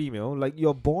to a female, like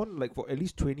you're born like for at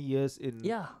least 20 years in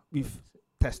yeah, with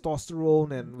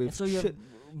testosterone and with and so you have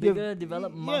shit. bigger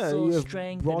developed muscle you have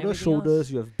strength, broader and everything shoulders, else.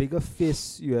 you have bigger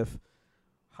fists, you have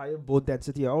higher bone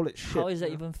density, all that shit. How is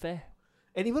that you know? even fair?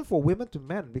 And even for women to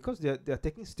men, because they're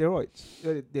taking steroids,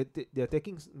 they're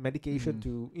taking medication Mm.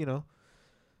 to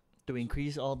To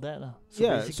increase all that, lah.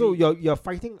 yeah. So basically, you're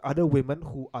fighting other women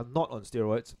who are not on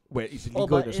steroids, where it's illegal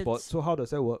but in the sport. it's- So how does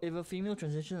that work? if a female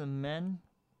transitions to a man,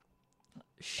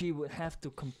 she would have to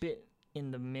compete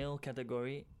in the male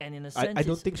category, and in a sense, I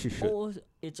don't think she should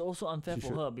it's also unfair She for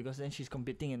should. her because then she's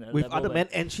competing in a with level other where- men,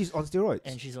 and she's on steroids.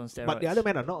 and she's on steroids. But the other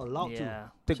men are not allowed to yeah.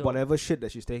 take So whatever shit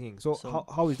that she's taking. So, so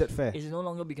how is that fair? it's no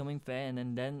longer becoming fair,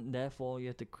 and then therefore you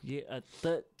have to create a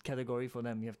third category for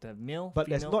them. You have to have male, But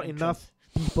there's female, not and enough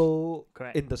people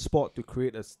Correct. in the sport to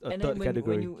create a and third then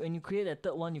category. when you create a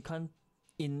third one, you can't.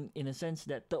 In a sense,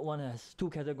 that third one has two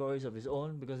categories of its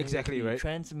own because then it Exactly, could be right.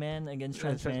 trans man against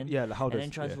trans man, yeah, like how and does then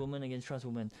trans yeah. woman against trans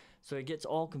woman. So it gets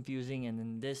all confusing, and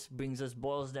then this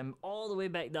boils them all the way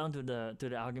back down to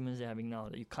the arguments they're having now,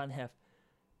 that you can't have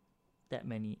that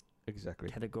many Exactly.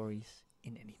 categories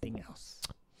in anything else.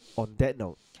 On that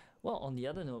note, Well, on the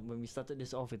other note, when we started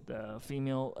this off with the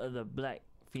female, the black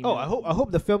female. oh, I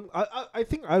hope the film. I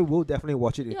think I will definitely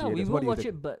watch it in Yeah, theaters. we What will do you watch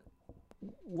think? it, but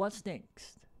what's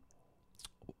next?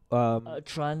 Um,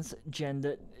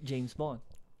 Transgendered James Bond.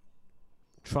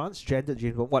 transgendered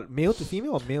James Bond. What, male to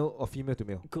female or female to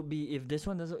male? Could be if this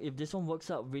one works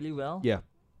out really well. Yeah,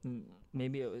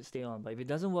 Maybe it will stay on. But if it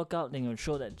doesn't work out, then it'll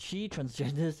show that she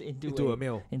transgenders into a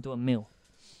male. into a male.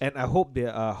 And I hope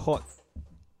there are hot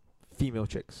female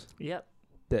chicks Yep.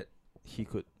 that he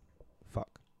could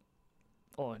fuck,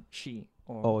 Or she.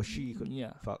 or she could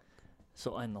Yeah. fuck.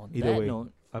 So and on Either that way.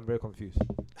 note, I'm very confused.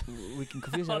 we can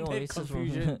confuse On everyone. that It's just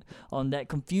confusion. on that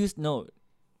confused note,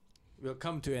 will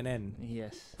come to an end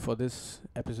Yes. for this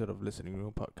episode of Listening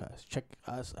Room Podcast. Check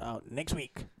us out next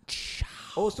week.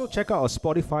 Also, check out our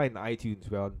Spotify and iTunes.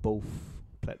 We're on both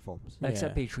platforms.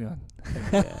 Except Yeah. Patreon.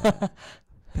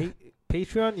 Yeah.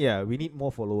 Patreon, yeah, we need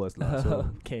more followers.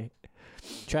 So Okay.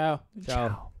 Ciao.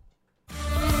 ciao.